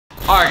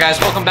Alright guys,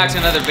 welcome back to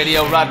another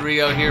video.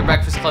 Rodrigo here,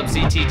 Breakfast Club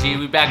CTG.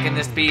 We back in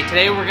this beat.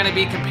 Today we're going to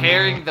be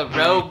comparing the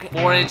Rogue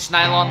 4-inch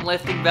nylon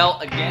lifting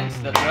belt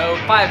against the Rogue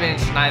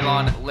 5-inch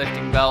nylon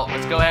lifting belt.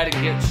 Let's go ahead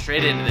and get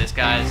straight into this,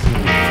 guys.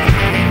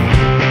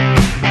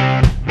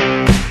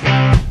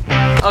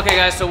 Okay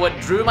guys, so what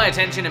drew my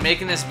attention in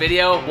making this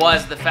video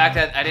was the fact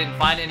that I didn't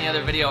find any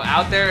other video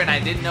out there and I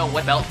didn't know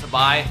what belt to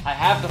buy. I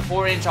have the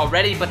 4-inch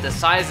already, but the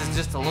size is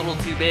just a little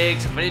too big.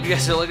 So if any of you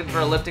guys are looking for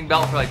a lifting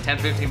belt for like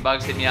 10-15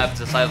 bucks, hit me up. It's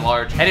a size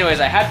large. Anyways,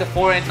 I had the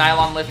 4-inch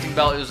nylon lifting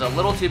belt. It was a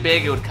little too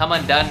big. It would come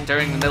undone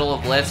during the middle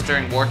of lifts,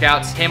 during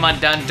workouts. Came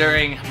undone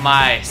during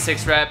my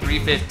 6-rep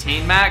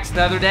 315 max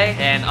the other day.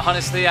 And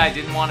honestly, I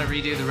didn't want to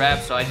redo the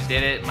reps, so I just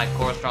did it. My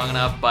core was strong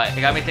enough, but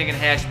it got me thinking,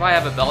 hey, I should probably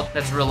have a belt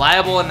that's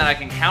reliable and that I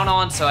can count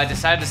on. So I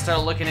decided to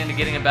start looking into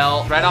getting a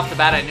belt. Right off the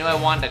bat, I knew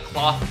I wanted a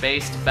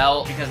cloth-based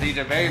belt because these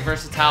are very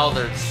versatile.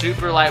 They're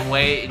super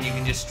lightweight and you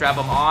can just strap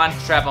them on,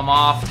 strap them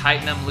off,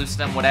 tighten them, loosen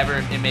them,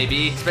 whatever it may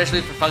be.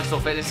 Especially for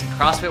functional fitness and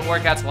CrossFit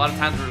workouts, a lot of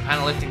times we're kind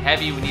of lifting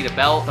heavy, we need a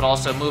belt, but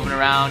also moving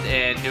around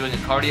and doing a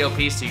cardio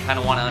piece, so you kind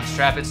of want to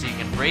unstrap it so you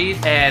can breathe.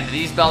 And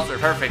these belts are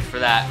perfect for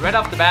that. Right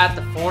off the bat,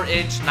 the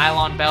 4-inch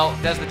nylon belt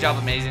does the job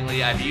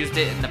amazingly. I've used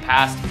it in the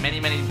past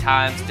many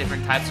times,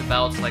 different types of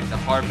belts like the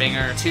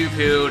Harbinger,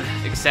 Two-Pood,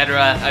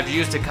 etc. I've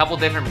used a couple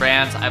different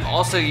brands. I've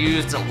also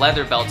used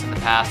leather belts in the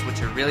past,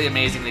 which are really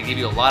amazing. They give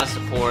you a lot of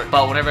support.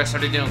 But whenever I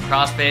started doing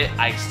CrossFit,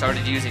 I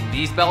started using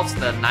these belts,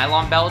 the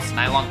nylon belts,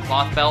 nylon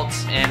cloth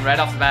belts. And right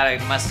off the bat,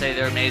 I must say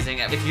they're amazing.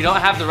 If you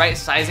don't have the right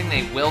sizing,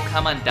 they will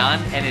come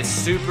undone. And it's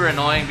super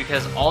annoying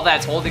because all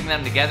that's holding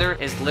them together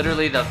is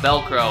literally the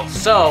Velcro.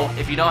 So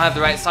if you don't have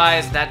the right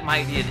size, that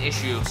might be an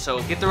issue.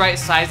 So get the right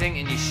sizing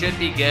and you should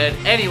be good.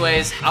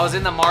 Anyways, I was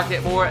in the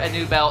market for a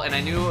new belt and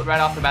I knew right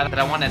off the bat that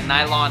I wanted a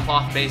nylon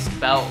cloth-based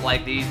belt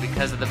like these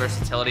because of the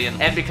versatility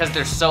and because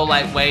they're so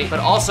lightweight, but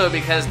also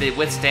because they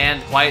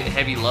withstand quite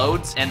heavy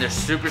loads and they're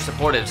super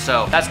supportive.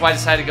 So that's why I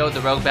decided to go with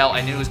the Rogue belt.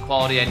 I knew it was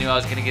quality. I knew I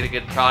was going to get a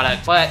good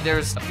product, but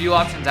there's a few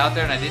options out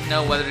there and I didn't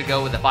know whether to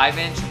go with the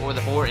 5-inch or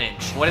the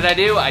 4-inch. What did I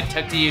do? I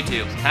took to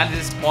YouTube. Kind of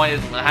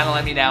disappointed, kind of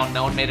let me down.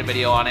 No one made a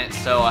video on it,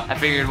 so I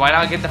figured why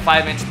not get the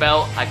 5-inch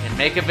belt? I can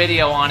make a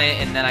video on it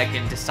and then I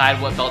can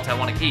decide what belt I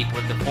want to keep,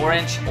 with the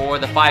 4-inch or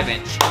the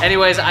 5-inch.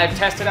 Anyways, I've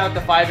tested out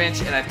the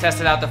 5-inch and I've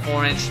tested out the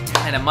 4-inch,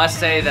 and I must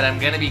say that I'm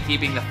going to be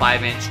keeping the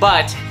 5-inch,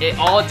 but it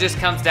all just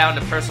comes down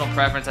to personal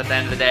preference at the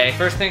end of the day.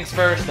 First things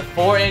first, the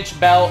 4-inch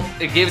belt,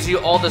 it gives you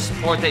all the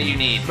support that you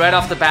need. Right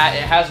off the bat,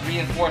 it has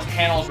reinforced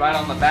panels right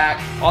on the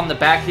back. On the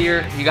back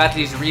here, you got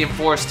these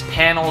reinforced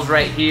panels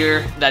right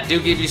here that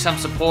do give you some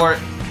support.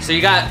 So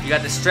you got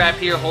the strap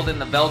here holding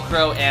the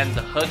Velcro and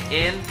the hook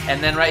in,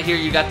 and then right here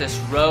you got this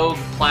Rogue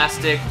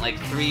plastic like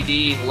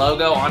 3D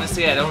logo.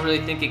 Honestly, I don't really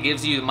think it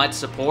gives you much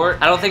support.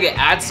 I don't think it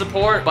adds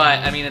support, but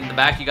I mean in the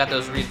back you got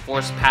those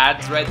reinforced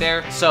pads right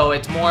there. So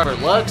it's more for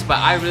looks, but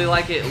I really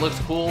like it. It looks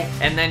cool.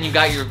 And then you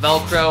got your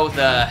Velcro,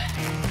 the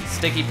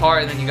sticky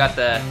part, and then you got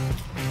the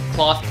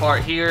cloth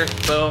part here.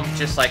 Boom,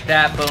 just like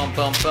that. Boom,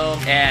 boom, boom.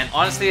 And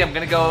honestly, I'm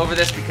gonna go over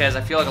this because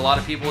I feel like a lot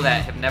of people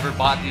that have never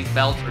bought these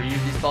belts or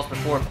used these belts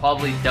before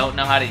probably don't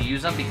know how to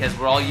use them, because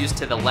we're all used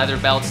to the leather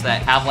belts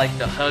that have like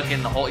the hook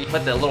in the hole. You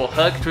put the little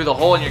hook through the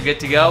hole and you're good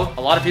to go.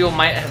 A lot of people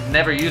might have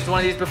never used one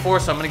of these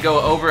before, so I'm gonna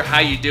go over how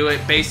you do it.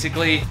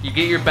 Basically, you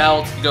get your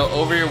belt, you go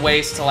over your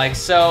waist to like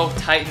so,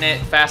 tighten it,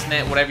 fasten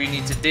it, whatever you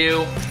need to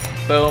do.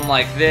 Boom,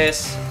 like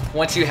this.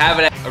 Once you have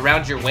it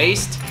around your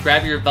waist,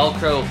 grab your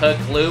Velcro hook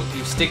loop,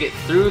 you stick it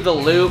through the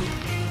loop,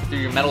 through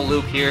your metal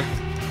loop here,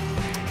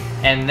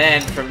 and then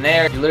from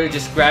there, you literally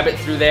just grab it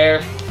through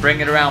there, bring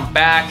it around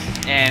back,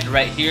 and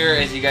right here,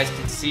 as you guys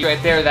can see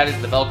right there, that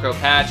is the Velcro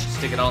patch.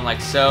 Stick it on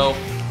like so.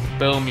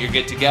 Boom, you're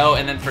good to go.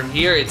 And then from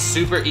here, it's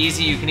super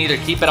easy. You can either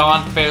keep it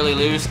on fairly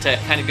loose to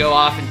kind of go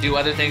off and do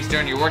other things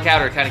during your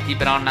workout, or kind of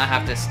keep it on and not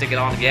have to stick it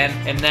on again.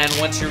 And then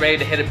once you're ready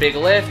to hit a big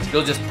lift,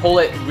 you'll just pull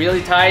it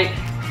really tight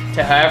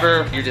to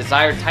however your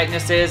desired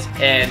tightness is,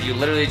 and you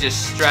literally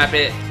just strap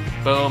it.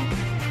 Boom,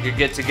 you're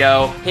good to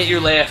go. Hit your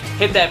lift,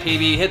 hit that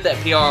PB, hit that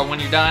PR. When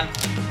you're done,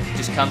 it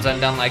just comes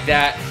undone like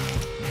that.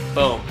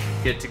 Boom,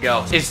 good to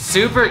go. It's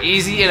super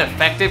easy and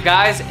effective,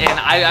 guys, and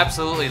I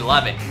absolutely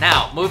love it.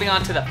 Now, moving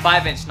on to the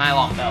 5-inch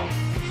nylon belt.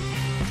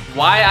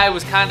 Why I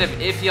was kind of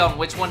iffy on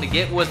which one to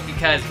get was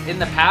because in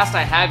the past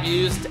I have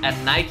used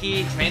a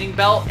Nike training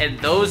belt, and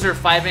those are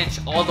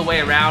 5-inch all the way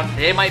around.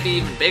 They might be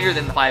even bigger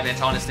than the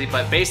 5-inch, honestly,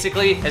 but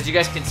basically, as you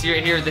guys can see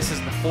right here, this is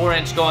the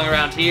 4-inch going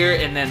around here,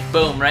 and then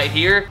boom, right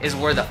here is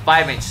where the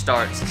 5-inch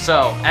starts.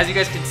 So as you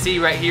guys can see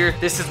right here,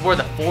 this is where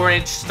the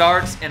 4-inch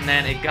starts, and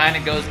then it kind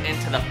of goes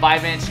into the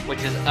 5-inch,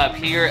 which is up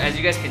here. As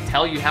you guys can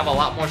tell, you have a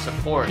lot more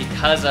support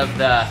because of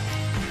the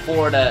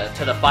 4 to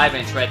the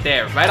 5-inch right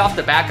there. Right off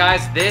the bat,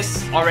 guys,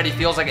 this already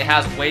feels like it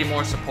has way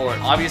more support.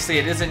 Obviously,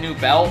 it is a new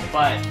belt,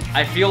 but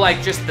I feel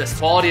like just the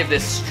quality of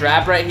this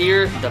strap right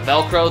here, the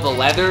Velcro, the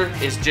leather,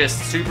 is just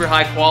super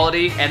high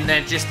quality. And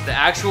then just the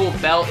actual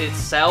belt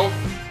itself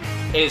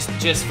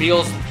just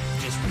feels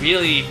just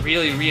really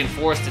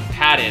reinforced and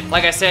padded.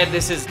 Like I said,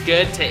 this is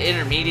good to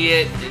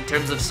intermediate in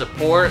terms of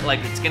support. Like,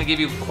 it's gonna give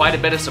you quite a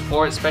bit of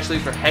support, especially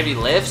for heavy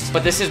lifts,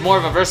 but this is more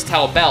of a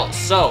versatile belt.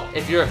 So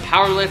if you're a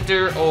power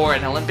lifter or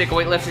an Olympic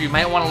weightlifter, you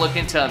might want to look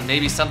into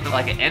maybe something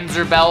like an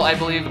Enzer belt, I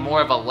believe,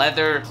 more of a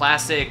leather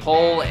classic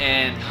pull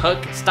and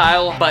hook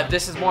style, but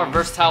this is more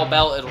versatile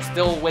belt. It'll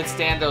still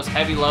withstand those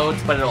heavy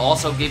loads, but it'll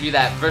also give you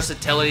that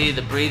versatility,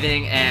 the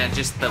breathing, and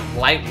just the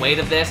light weight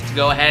of this to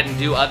go ahead and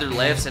do other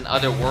lifts and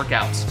other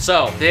workouts.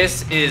 So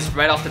this is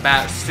right off the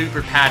bat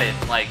super padded.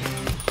 Like,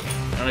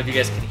 I don't know if you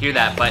guys can hear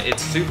that, but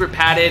it's super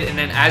padded. And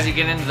then as you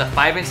get into the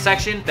 5-inch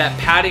section, that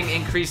padding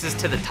increases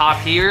to the top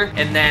here,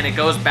 and then it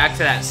goes back to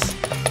that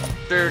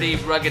sturdy,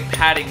 rugged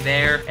padding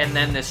there, and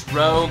then this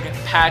Rogue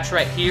patch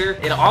right here.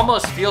 It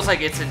almost feels like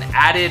it's an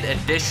added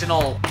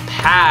additional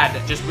pad,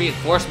 just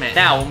reinforcement.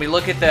 Now, when we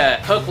look at the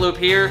hook loop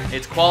here,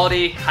 it's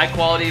quality, high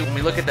quality. When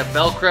we look at the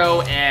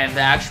Velcro and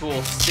the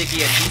actual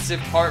sticky adhesive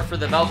part for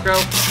the Velcro,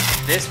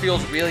 this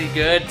feels really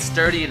good,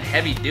 sturdy, and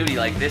heavy duty.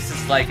 Like, this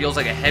is like, feels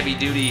like a heavy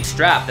duty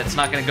strap that's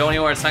not gonna go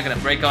anywhere. It's not gonna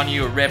break on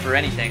you or rip or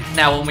anything.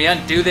 Now, when we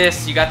undo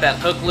this, you got that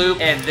hook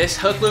loop, and this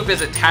hook loop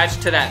is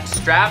attached to that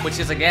strap, which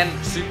is again,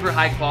 super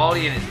high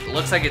quality, and it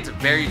looks like it's a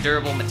very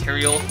durable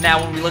material.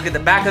 Now, when we look at the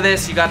back of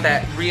this, you got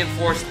that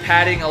reinforced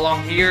padding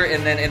along here,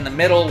 and then in the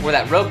middle where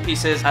that Rogue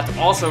piece is, that's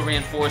also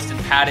reinforced and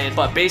padded,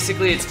 but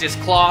basically it's just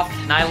cloth,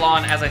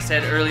 nylon, as I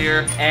said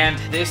earlier, and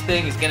this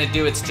thing is gonna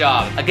do its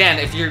job. Again,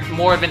 if you're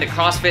more of into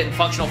CrossFit and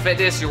functional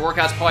fitness, your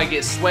workouts probably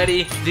get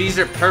sweaty. These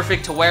are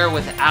perfect to wear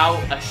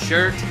without a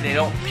shirt. They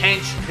don't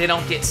pinch, they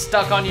don't get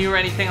stuck on you or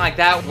anything like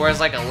that, whereas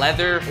like a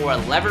leather or a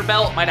lever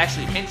belt might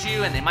actually pinch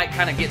you, and they might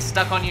kind of get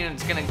stuck on you, and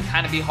it's gonna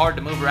kind of be hard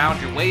to move around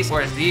your waist,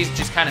 whereas these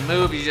just kind of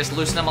move. You just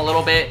loosen them a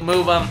little bit,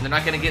 move them. They're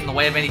not gonna get in the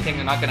way of anything.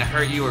 They're not gonna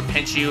hurt you or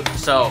pinch you.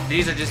 So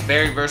these are just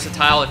very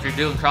versatile. If you're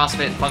doing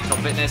CrossFit and functional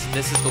fitness,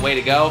 this is the way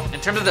to go. In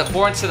terms of the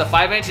 4-inch to the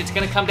 5-inch, it's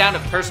gonna come down to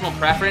personal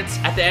preference.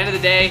 At the end of the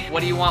day,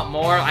 what do you want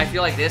more? I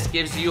feel like this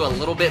gives you a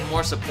little bit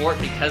more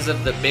support because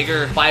of the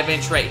bigger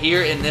 5-inch right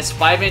here, and this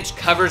 5-inch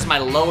covers my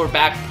lower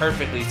back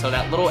perfectly. So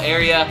that little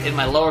area in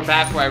my lower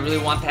back where I really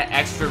want that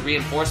extra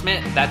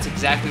reinforcement, that's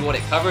exactly what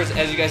it covers.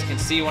 As you guys can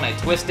see when I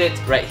twist it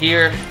right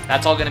here,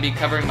 that's all gonna be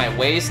covering my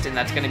waist, and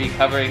that's gonna be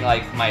covering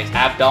like my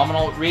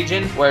abdominal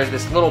region, whereas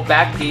this little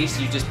back piece,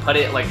 you just put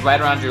it like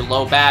right around your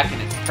low back,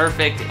 and it's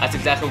perfect. That's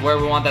exactly where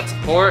we want that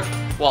support,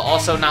 while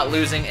also not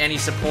losing any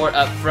support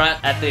up front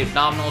at the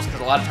abdominals, because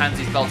a lot of times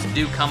these belts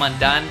do come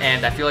undone,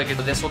 and I feel like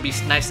this will be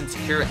nice and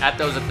secure at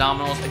those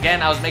abdominals.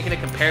 Again, I was making a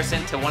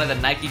comparison to one of the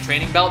Nike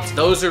training belts.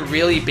 Those are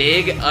really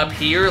big up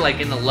here, like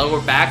in the lower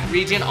back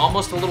region,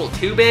 almost a little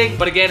too big,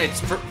 but again,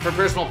 it's for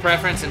personal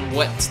preference and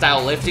what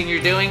style lifting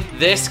you're doing.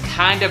 This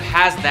kind of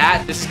has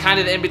that. This is kind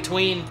of the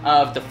in-between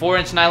of the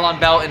 4-inch nylon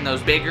belt and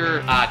those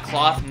bigger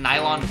cloth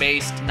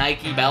nylon-based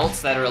Nike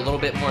belts that are a little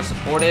bit more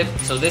supportive.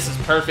 So this is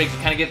perfect. You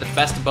kind of get the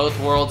best of both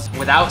worlds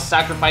without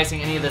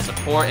sacrificing any of the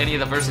support, any of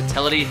the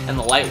versatility, and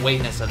the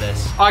lightweightness of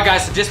this. All right,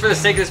 guys, so just for the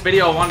sake of this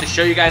video, I wanted to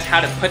show you guys how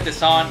to put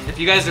this on. If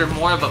you guys are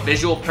more of a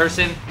visual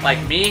person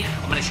like me,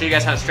 I'm gonna show you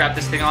guys how to strap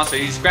this thing on. So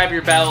you just grab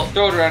your belt,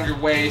 throw it around your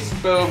waist,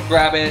 boom,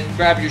 grab it,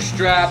 grab your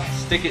strap,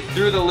 stick it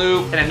through the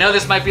loop. And I know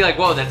this might be like,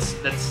 whoa, that's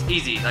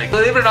easy. Like,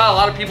 believe it or not, a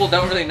lot of people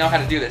don't really know how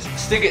to do this.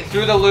 Stick it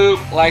through the loop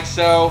like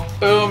so,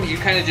 boom, you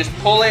kind of just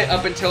pull it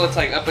up until it's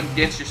like up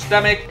against your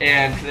stomach,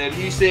 and the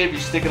adhesive, you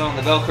stick it on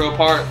the Velcro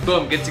part,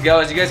 boom, good to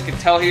go. As you guys can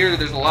tell here,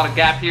 there's a lot of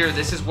gap here.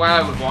 This is where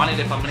I would want it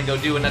if I'm gonna go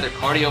do another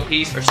cardio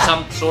piece or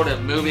some sort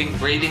of moving,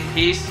 breathing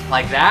piece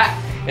like that.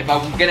 If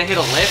I'm gonna hit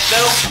a lift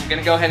though, I'm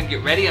gonna go ahead and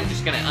get ready. I'm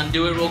just gonna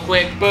undo it real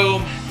quick,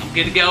 boom, I'm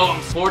good to go,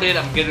 I'm supported,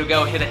 I'm good to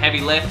go hit a heavy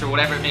lift or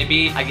whatever it may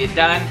be. I get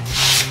done,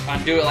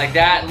 undo it like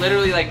that.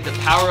 Literally like the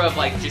power of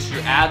like just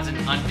your abs and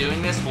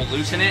undoing this will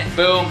loosen it,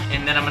 boom,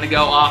 and then I'm gonna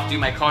go off, do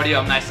my cardio.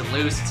 I'm nice and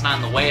loose, it's not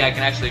in the way, I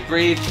can actually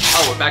breathe.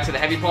 Oh, we're back to the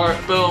heavy part,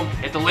 boom,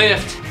 hit the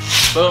lift,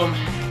 boom,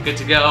 good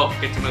to go,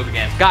 good to move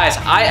again. Guys,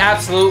 I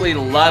absolutely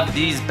love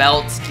these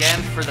belts, again,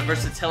 for the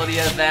versatility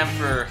of them,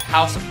 for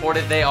how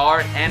supportive they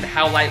are, and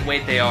how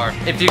lightweight they are.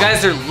 If you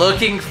guys are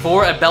looking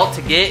for a belt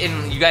to get,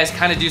 and you guys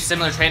kind of do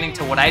similar training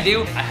to what I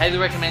do, I highly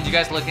recommend you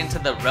guys look into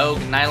the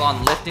Rogue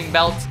Nylon Lifting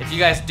Belt. If you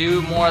guys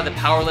do more of the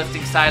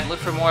powerlifting side, look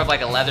for more of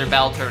like a leather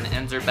belt or an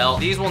Enzer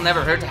belt. These will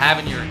never hurt to have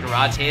in your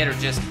garage kit or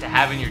just to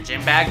have in your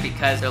gym bag,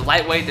 because they're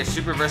lightweight, they're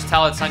super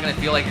versatile. It's not gonna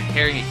feel like you're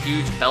carrying a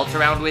huge belt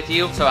around with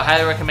you. So I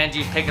highly recommend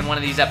you picking one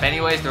of these up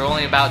anyways. They're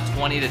only about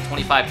 $20 to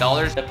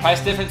 $25. The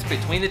price difference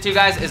between the two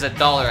guys is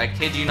 $1, I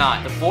kid you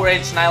not. The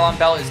 4-inch nylon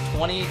belt is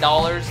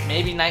 $20,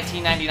 maybe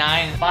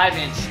 $19.99.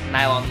 5-inch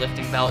nylon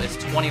lifting belt is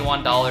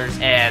 $21,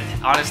 and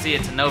honestly,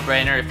 it's a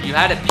no-brainer. If you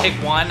had to pick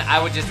one,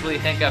 I would just really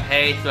think of,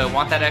 hey, do I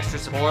want that extra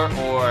support?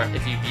 Or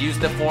if you've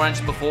used the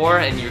 4-inch before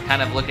and you're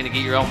kind of looking to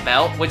get your own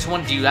belt, which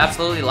one do you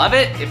absolutely love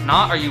it? If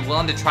not, are you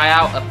willing to try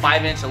out a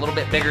 5-inch, a little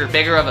bit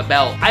bigger of a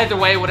belt? Either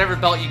way, whatever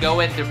belt you go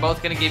with, they're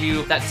both gonna give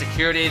you that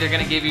security. They're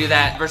gonna give you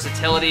that that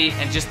versatility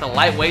and just the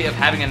lightweight of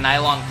having a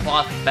nylon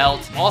cloth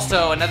belt.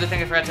 Also, another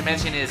thing I forgot to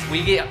mention is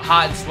we get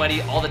hot and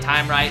sweaty all the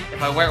time, right?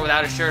 If I wear it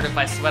without a shirt, if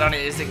I sweat on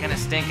it, is it gonna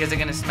stink? Is it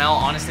gonna smell?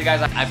 Honestly,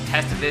 guys, I've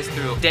tested this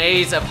through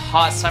days of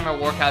hot summer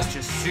workouts,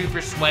 just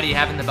super sweaty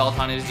having the belt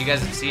on. As you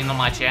guys have seen on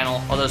my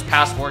channel, all those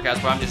past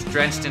workouts where I'm just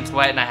drenched in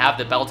sweat and I have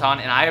the belt on,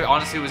 and I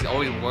honestly was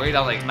always worried,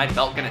 I was like, is my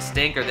belt gonna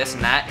stink or this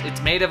and that?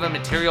 It's made of a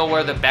material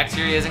where the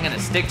bacteria isn't gonna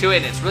stick to it,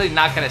 and it's really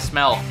not gonna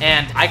smell.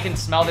 And I can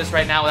smell this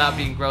right now without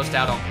being grossed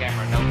out on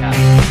camera, no cap.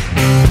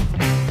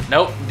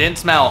 Nope, didn't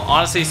smell.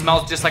 Honestly,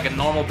 smells just like a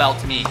normal belt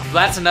to me.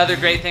 That's another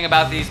great thing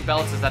about these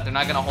belts is that they're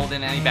not gonna hold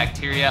in any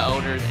bacteria,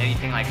 odors,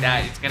 anything like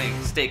that. It's gonna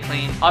stay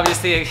clean.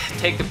 Obviously,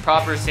 take the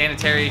proper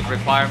sanitary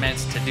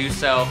requirements to do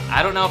so.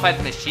 I don't know if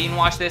I'd machine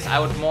wash this. I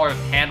would more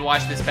hand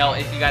wash this belt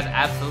if you guys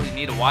absolutely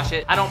need to wash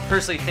it. I don't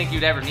personally think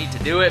you'd ever need to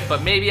do it,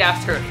 but maybe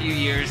after a few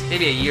years,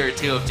 maybe a year or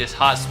two of just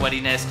hot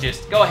sweatiness,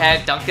 just go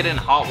ahead, dunk it in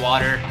hot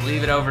water,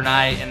 leave it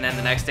overnight, and then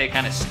the next day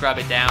kind of scrub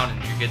it down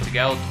and you're good to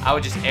go. I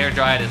would just air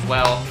dry it as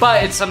well,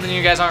 but it's something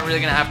you guys aren't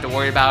really gonna have to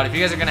worry about. If you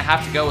guys are gonna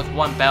have to go with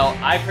one belt,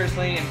 I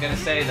personally am gonna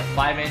say the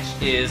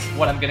 5-inch is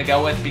what I'm gonna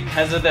go with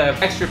because of the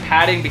extra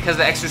padding, because of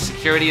the extra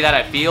security that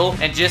I feel,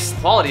 and just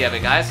quality of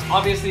it, guys.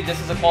 Obviously, this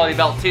is a quality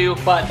belt too,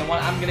 but the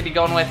one I'm gonna be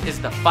going with is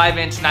the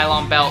 5-inch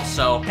nylon belt.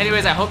 So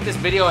anyways, I hope this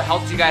video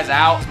helped you guys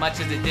out as much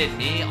as it did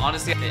me.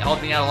 Honestly, it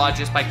helped me out a lot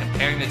just by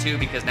comparing the two,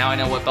 because now I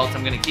know what belts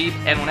I'm gonna keep.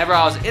 And whenever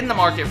I was in the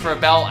market for a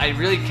belt, I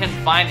really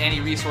couldn't find any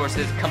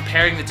resources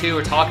comparing the two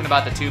or talking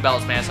about the two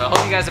belts, man. So I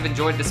hope you guys have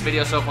enjoyed this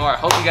video so far. I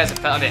hope you guys have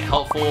found it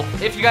helpful.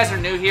 If you guys are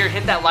new here,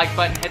 hit that like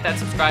button, hit that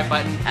subscribe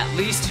button. At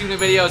least 2 new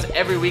videos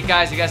every week,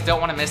 guys. You guys don't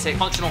want to miss it.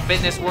 Functional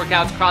fitness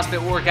workouts, CrossFit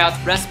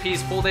workouts,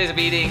 recipes, full days of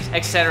eatings,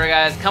 etc.,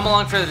 guys. Come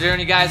along for the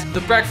journey, guys.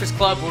 The Breakfast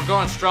Club, we're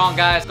going strong,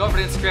 guys. Go over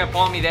to Instagram,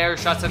 follow me there,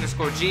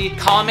 shots_G.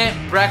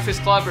 Comment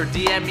Breakfast Club or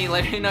DM me.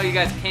 Let me know you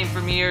guys came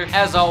from here.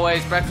 As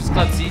always, Breakfast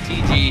Club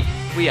CTG.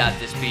 We out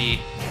this beat.